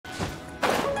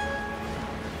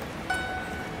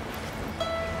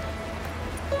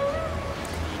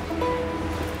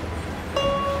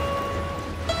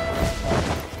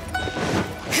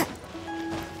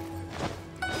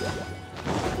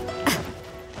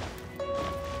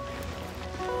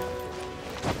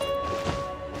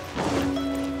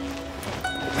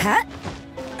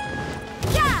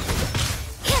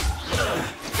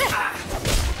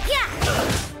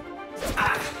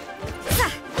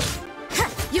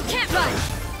can't run!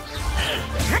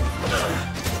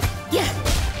 Yeah!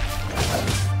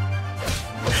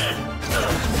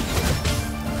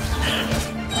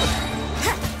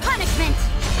 Punishment!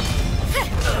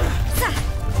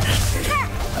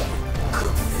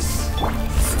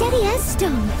 Steady as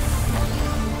stone.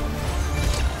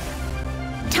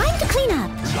 Time to clean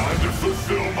up. Time to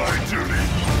fulfill my duty.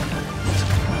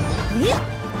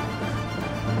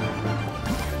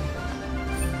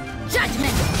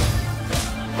 Judgment!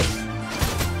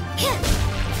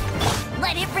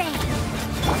 Let it rain!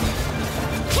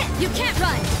 You can't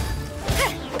run!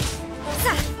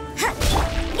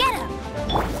 Get him!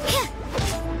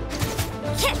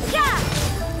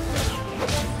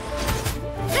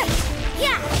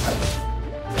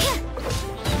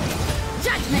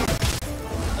 Judgment!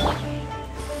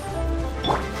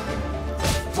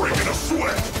 Breaking a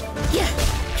sweat.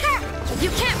 You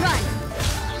can't run!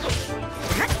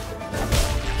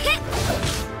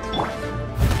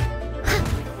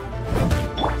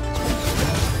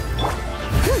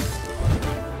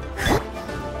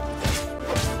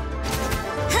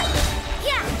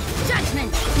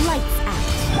 Judgment! Lights out.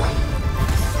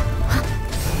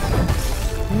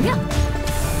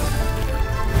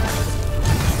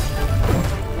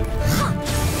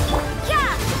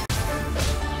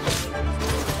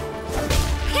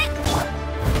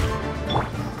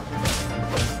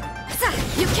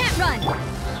 You can't run!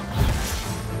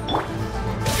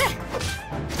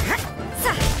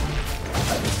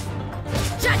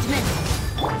 Judgment!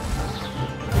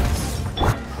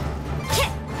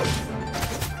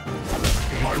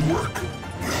 My work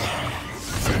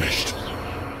finished.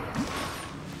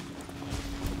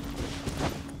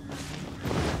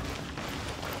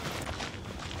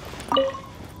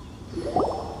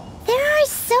 There are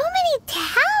so many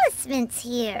talismans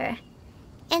here.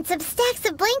 And some stacks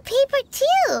of blank paper,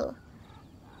 too.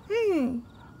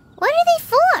 What are they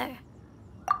for?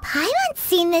 Paimon's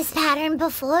seen this pattern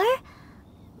before.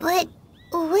 But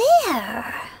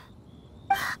where?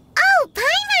 Oh,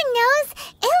 Paimon knows!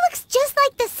 It looks just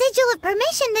like the sigil of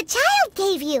permission the child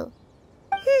gave you.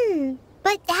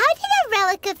 But how did a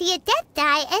relic of the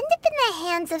Adepti end up in the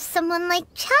hands of someone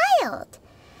like Child?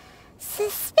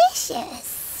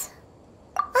 Suspicious.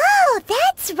 Oh,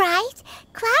 that's right.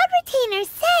 Cloud Retainer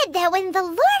said that when the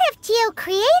Lord of Geo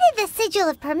created the Sigil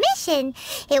of Permission,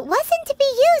 it wasn't to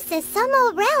be used as some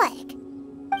old relic.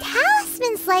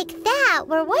 Talismans like that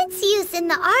were once used in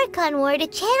the Archon War to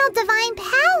channel divine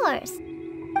powers.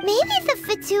 Maybe the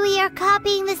Fatui are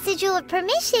copying the Sigil of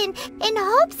Permission in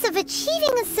hopes of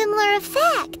achieving a similar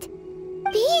effect.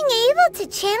 Being able to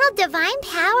channel divine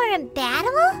power in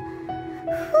battle?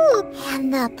 Whew,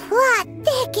 and the plot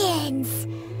thickens.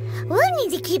 We'll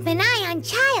need to keep an eye on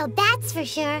Child, that's for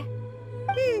sure.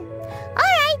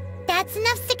 Alright, that's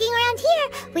enough sticking around here.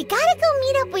 We gotta go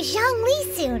meet up with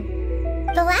Zhongli soon.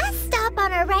 The last stop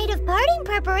on our rite of parting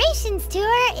preparations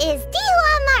tour is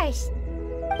Dihua Marsh.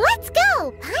 Let's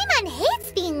go! Paimon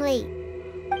hates being late.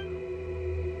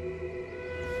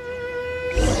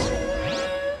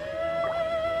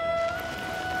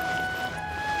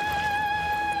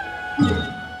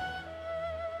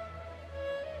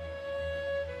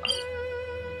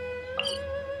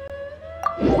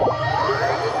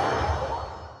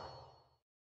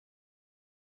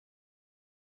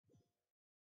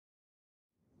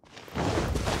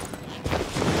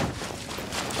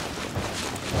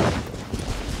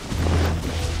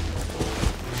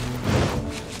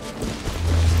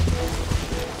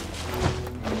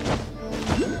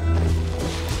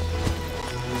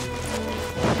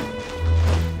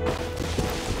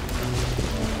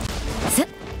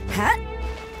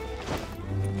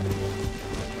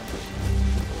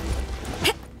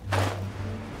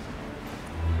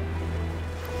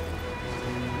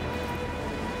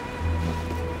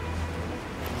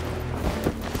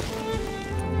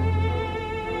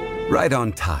 Right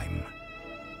on time.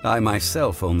 I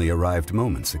myself only arrived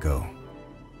moments ago.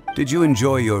 Did you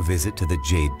enjoy your visit to the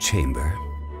Jade Chamber?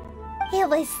 It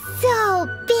was so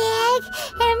big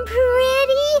and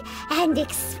pretty and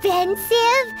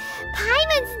expensive.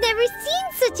 Paimon's never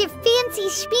seen such a fancy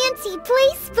schmancy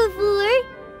place before.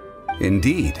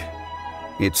 Indeed.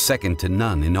 It's second to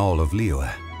none in all of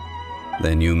Liyue.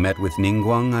 Then you met with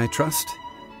Ningguang, I trust?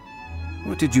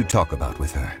 What did you talk about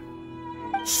with her?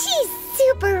 She's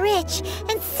super rich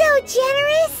and so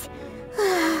generous.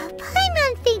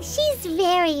 Paimon thinks she's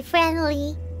very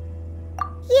friendly.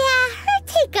 Yeah, her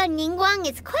take on Ningguang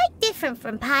is quite different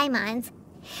from Paimon's.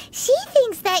 She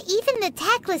thinks that even the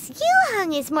tactless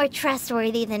Yuheng is more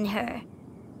trustworthy than her.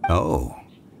 Oh,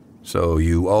 so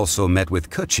you also met with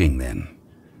Qixing then?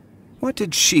 What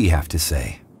did she have to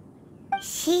say?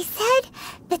 She She said,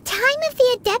 the time of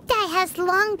the Adepti has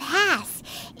long passed.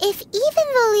 If even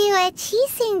the Liyue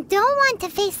Qixing don't want to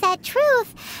face that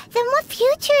truth, then what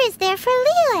future is there for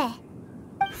Liyue?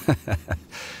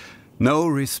 No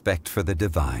respect for the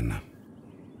divine.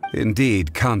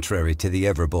 Indeed, contrary to the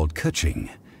ever-bold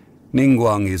Qixing,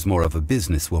 Ningguang is more of a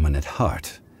businesswoman at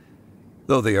heart,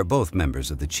 though they are both members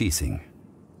of the Qixing.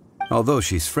 Although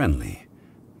she's friendly,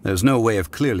 there's no way of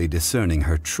clearly discerning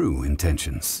her true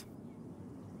intentions.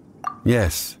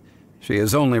 Yes, she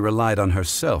has only relied on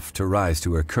herself to rise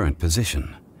to her current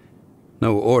position.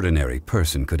 No ordinary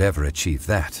person could ever achieve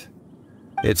that.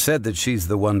 It's said that she's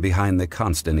the one behind the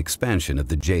constant expansion of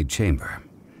the Jade Chamber.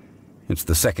 It's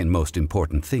the second most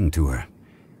important thing to her.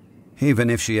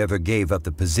 Even if she ever gave up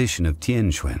the position of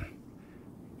Tianquan,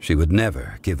 she would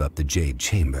never give up the Jade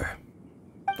Chamber.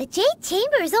 The Jade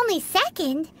Chamber is only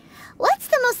second. What's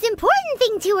the most important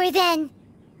thing to her then?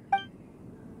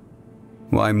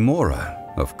 Why,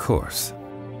 Mora, of course.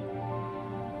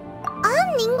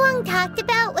 All Ningguang talked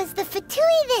about was the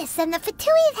Fatui this and the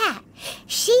Fatui that.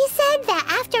 She said that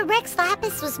after Rex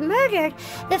Lapis was murdered,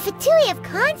 the Fatui have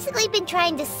constantly been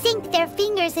trying to sink their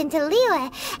fingers into Liyue,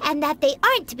 and that they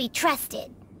aren't to be trusted.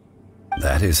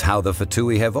 That is how the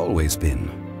Fatui have always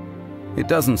been. It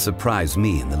doesn't surprise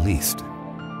me in the least.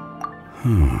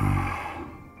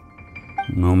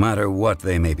 No matter what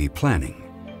they may be planning,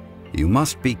 you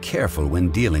must be careful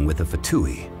when dealing with the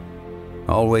Fatui.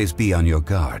 Always be on your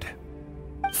guard.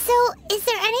 So, is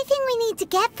there anything we need to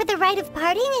get for the rite of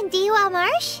parting in Dihua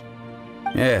Marsh?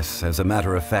 Yes, as a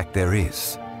matter of fact, there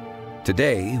is.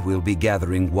 Today, we'll be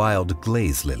gathering wild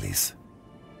glaze lilies.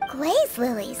 Glaze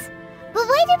lilies? But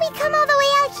why did we come all the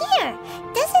way out here?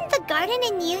 Doesn't the garden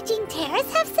in Yujing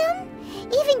Terrace have some?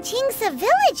 Even Qingce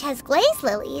Village has glaze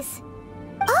lilies.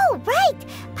 Oh, right!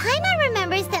 Paimon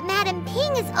remembers that Madame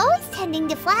Ping is always tending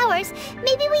to flowers.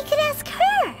 Maybe we could ask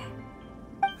her.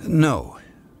 No.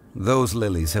 Those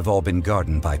lilies have all been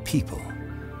gardened by people.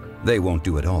 They won't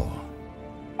do it all.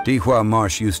 Dihua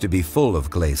Marsh used to be full of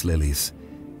glaze lilies.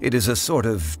 It is a sort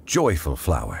of joyful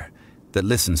flower that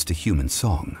listens to human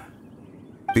song.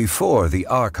 Before the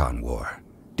Archon War,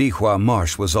 Dihua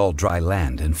Marsh was all dry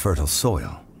land and fertile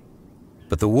soil.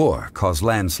 But the war caused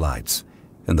landslides,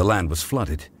 and the land was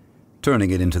flooded,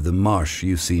 turning it into the marsh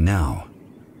you see now.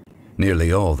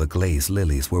 Nearly all the glaze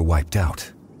lilies were wiped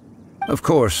out. Of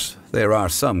course, there are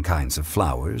some kinds of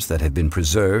flowers that have been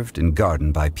preserved and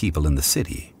gardened by people in the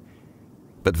city.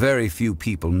 But very few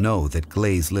people know that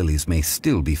glaze lilies may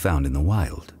still be found in the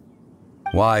wild.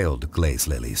 Wild glaze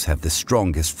lilies have the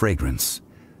strongest fragrance.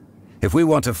 If we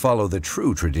want to follow the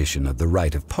true tradition of the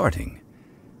rite of parting,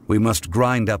 we must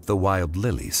grind up the wild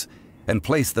lilies and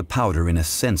place the powder in a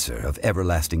censer of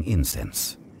everlasting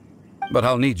incense. But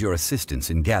I'll need your assistance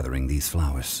in gathering these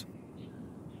flowers.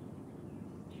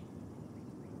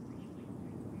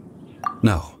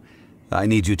 No, I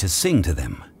need you to sing to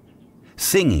them.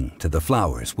 Singing to the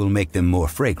flowers will make them more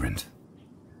fragrant.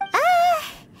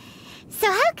 So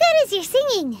how good is your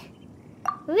singing?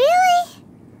 Really?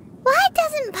 Why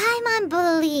doesn't Paimon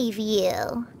believe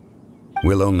you?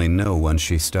 We'll only know once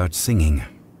she starts singing.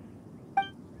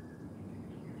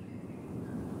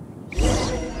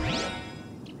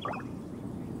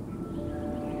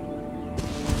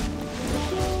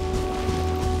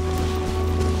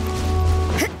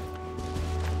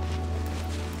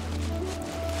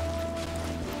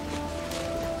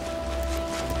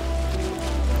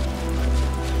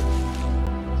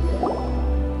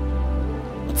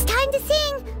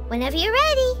 Whenever you're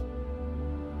ready.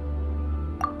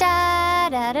 Da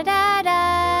da da da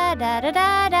da da da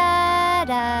da da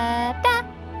da da.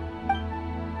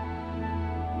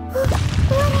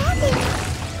 What happened?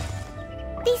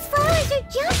 These flowers are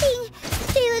jumping.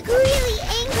 They look really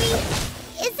angry.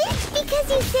 Is it because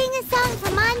you sang a song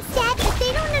for Mondstadt that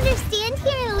they don't understand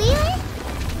here in Liyue?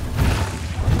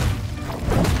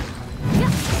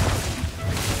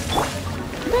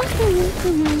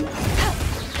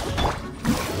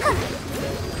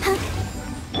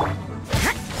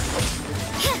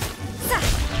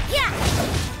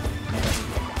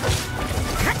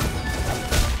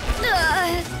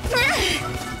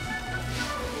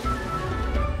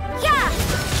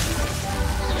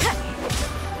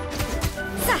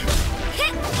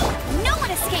 No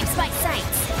one escapes my sight.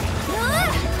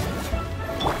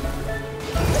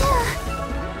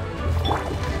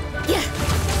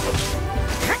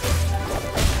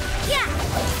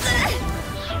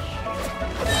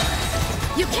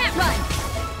 You can't run.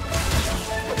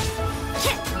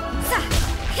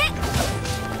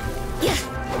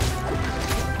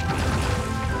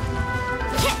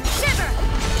 Shiver.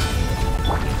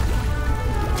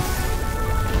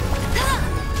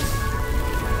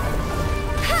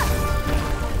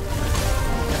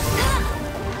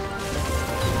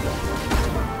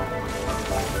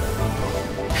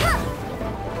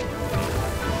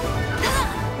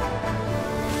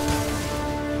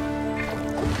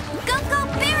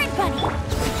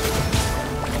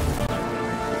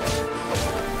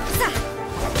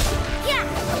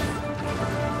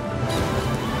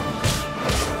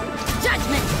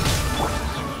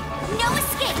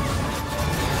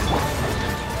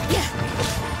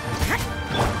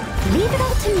 Leave it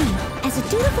all to me, as a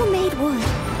dutiful maid would.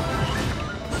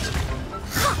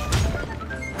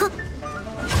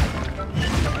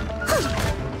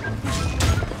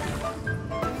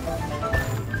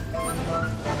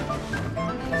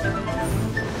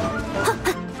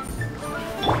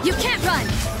 You can't run!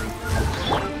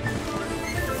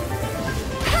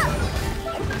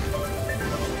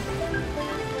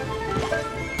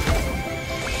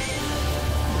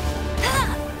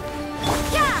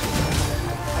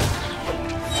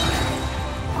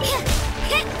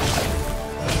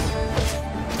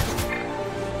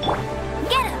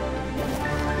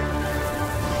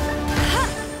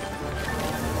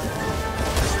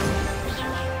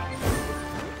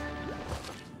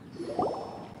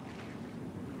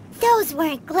 Those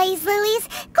weren't glaze lilies.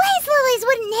 Glaze lilies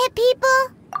wouldn't hit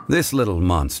people. This little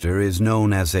monster is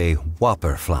known as a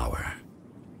whopper flower.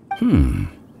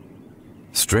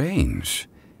 Strange.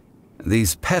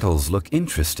 These petals look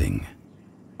interesting.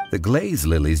 The glaze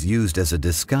lilies used as a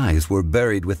disguise were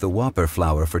buried with the whopper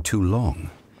flower for too long.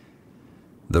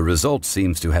 The result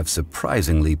seems to have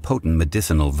surprisingly potent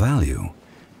medicinal value.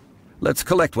 Let's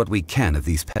collect what we can of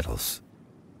these petals.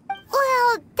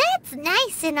 Well, that's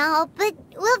nice and all, but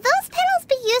will those petals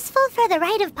be useful for the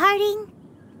rite of parting?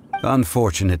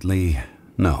 Unfortunately,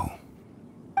 no.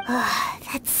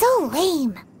 That's so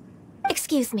lame.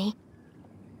 Excuse me.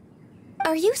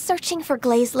 Are you searching for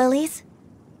glaze lilies?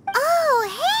 Oh,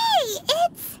 hey!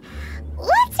 It's...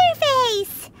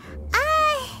 What's-her-face?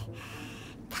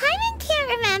 Paimon can't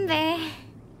remember.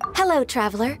 Hello,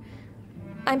 traveler.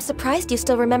 I'm surprised you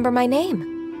still remember my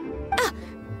name. Ah,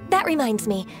 that reminds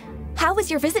me. How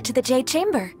was your visit to the Jade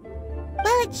Chamber?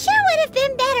 Well, it sure would have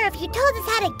been better if you told us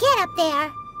how to get up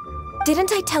there.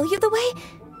 Didn't I tell you the way?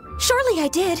 Surely I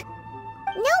did.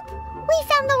 Nope, we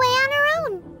found the way on our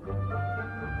own.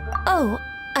 Oh,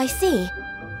 I see.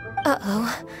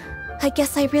 Uh-oh. I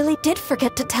guess I really did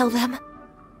forget to tell them.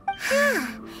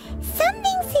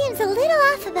 Something seems a little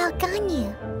off about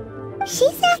Ganyu.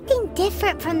 She's acting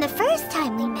different from the first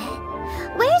time we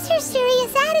met. Where's her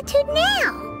serious attitude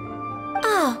now?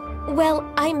 Ah, well,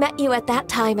 I met you at that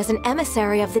time as an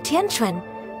emissary of the Tianquan.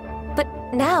 But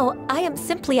now, I am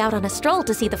simply out on a stroll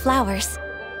to see the flowers.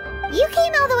 You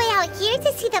came all the way out here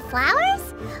to see the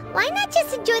flowers? Why not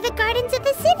just enjoy the gardens of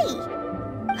the city?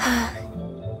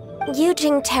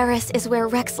 Yujing Terrace is where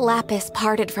Rex Lapis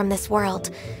parted from this world.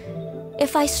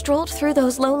 If I strolled through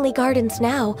those lonely gardens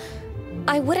now,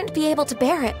 I wouldn't be able to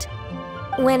bear it.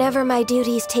 Whenever my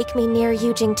duties take me near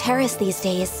Yujing Terrace these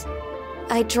days,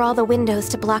 I draw the windows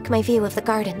to block my view of the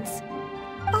gardens.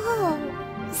 Oh,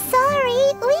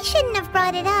 sorry, we shouldn't have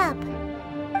brought it up.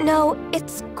 No,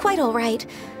 it's quite all right.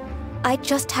 I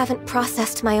just haven't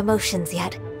processed my emotions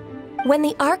yet. When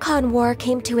the Archon War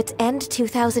came to its end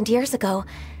 2,000 years ago,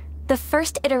 the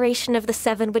first iteration of the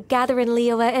Seven would gather in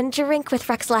Liyue and drink with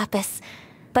Rex Lapis.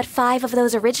 But 5 of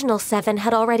those original 7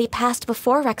 had already passed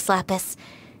before Rex Lapis.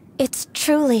 It's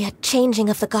truly a changing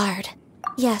of the guard.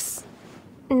 Yes.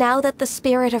 Now that the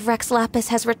spirit of Rex Lapis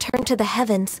has returned to the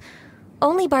heavens,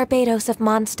 only Barbados of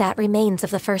Mondstadt remains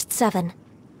of the first 7.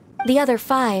 The other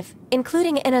 5,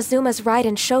 including Inazuma's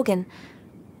Raiden Shogun,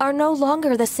 are no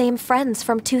longer the same friends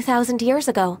from 2,000 years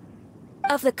ago.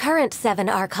 Of the current 7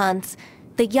 Archons,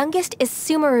 the youngest is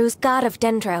Sumeru's god of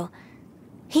Dendro.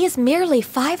 He is merely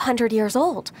 500 years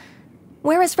old,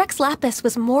 whereas Rex Lapis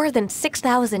was more than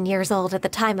 6,000 years old at the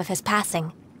time of his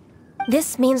passing.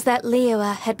 This means that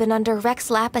Liyue had been under Rex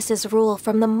Lapis's rule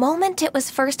from the moment it was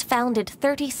first founded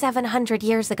 3,700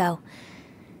 years ago.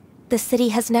 The city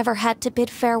has never had to bid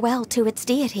farewell to its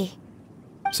deity.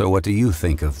 So what do you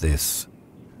think of this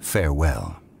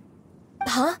farewell?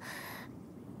 Huh?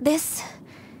 This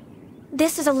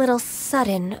is a little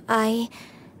sudden.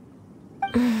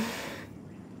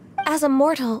 As a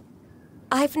mortal,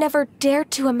 I've never dared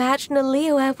to imagine a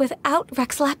Liyue without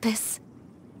Rex Lapis.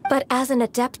 But as an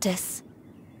Adeptus,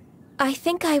 I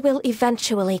think I will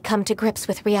eventually come to grips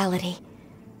with reality.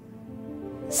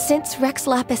 Since Rex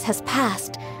Lapis has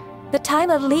passed, the time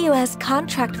of Liyue's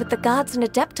contract with the gods and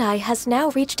Adepti has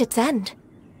now reached its end.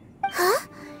 Huh?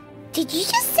 Did you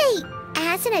just say,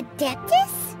 as an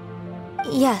Adeptus?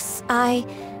 Yes, I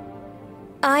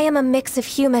am a mix of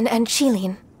human and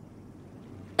qilin.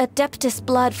 Adeptus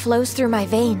blood flows through my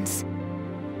veins.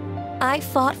 I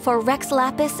fought for Rex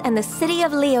Lapis and the city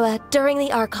of Liyue during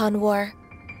the Archon War.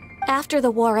 After the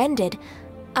war ended,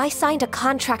 I signed a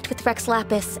contract with Rex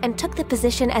Lapis and took the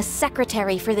position as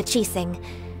secretary for the Qixing.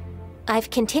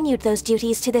 I've continued those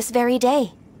duties to this very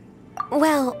day.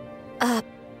 Well,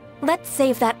 let's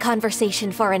save that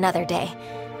conversation for another day.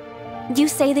 You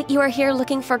say that you are here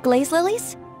looking for glaze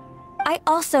lilies? I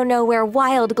also know where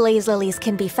wild glaze lilies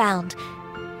can be found.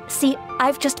 See,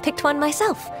 I've just picked one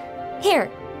myself. Here,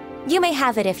 you may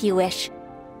have it if you wish.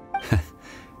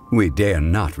 We dare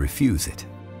not refuse it.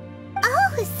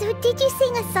 Oh, so did you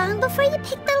sing a song before you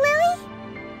picked the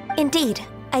lily? Indeed,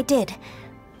 I did.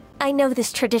 I know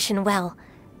this tradition well.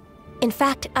 In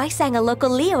fact, I sang a local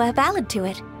Liyue ballad to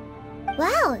it.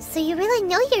 Wow, so you really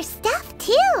know your stuff,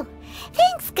 too.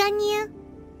 Thanks, Ganyu.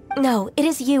 No, it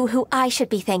is you who I should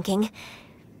be thanking.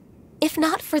 If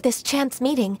not for this chance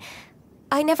meeting,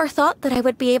 I never thought that I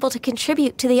would be able to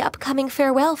contribute to the upcoming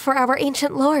farewell for our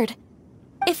ancient lord.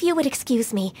 If you would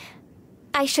excuse me,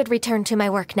 I should return to my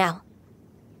work now.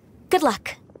 Good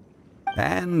luck.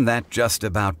 And that just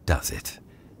about does it.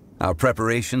 Our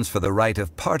preparations for the rite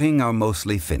of parting are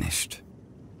mostly finished.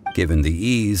 Given the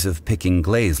ease of picking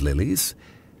glaze lilies,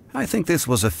 I think this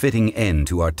was a fitting end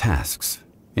to our tasks,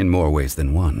 in more ways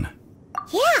than one.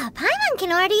 Yeah, Paimon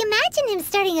can already imagine him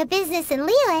starting a business in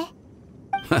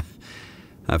Liyue.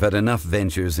 I've had enough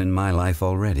ventures in my life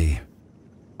already.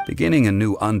 Beginning a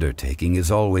new undertaking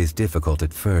is always difficult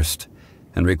at first,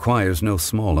 and requires no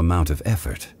small amount of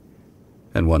effort.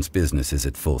 And once business is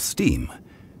at full steam,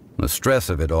 the stress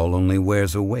of it all only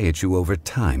wears away at you over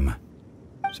time.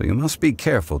 So you must be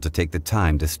careful to take the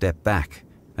time to step back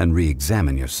and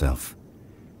re-examine yourself.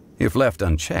 If left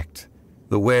unchecked,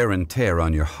 the wear and tear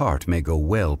on your heart may go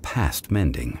well past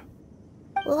mending.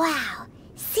 Wow.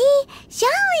 See?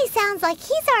 Zhongli sounds like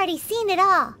he's already seen it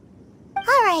all.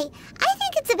 Alright, I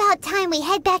think it's about time we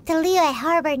head back to Liyue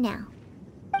Harbor now.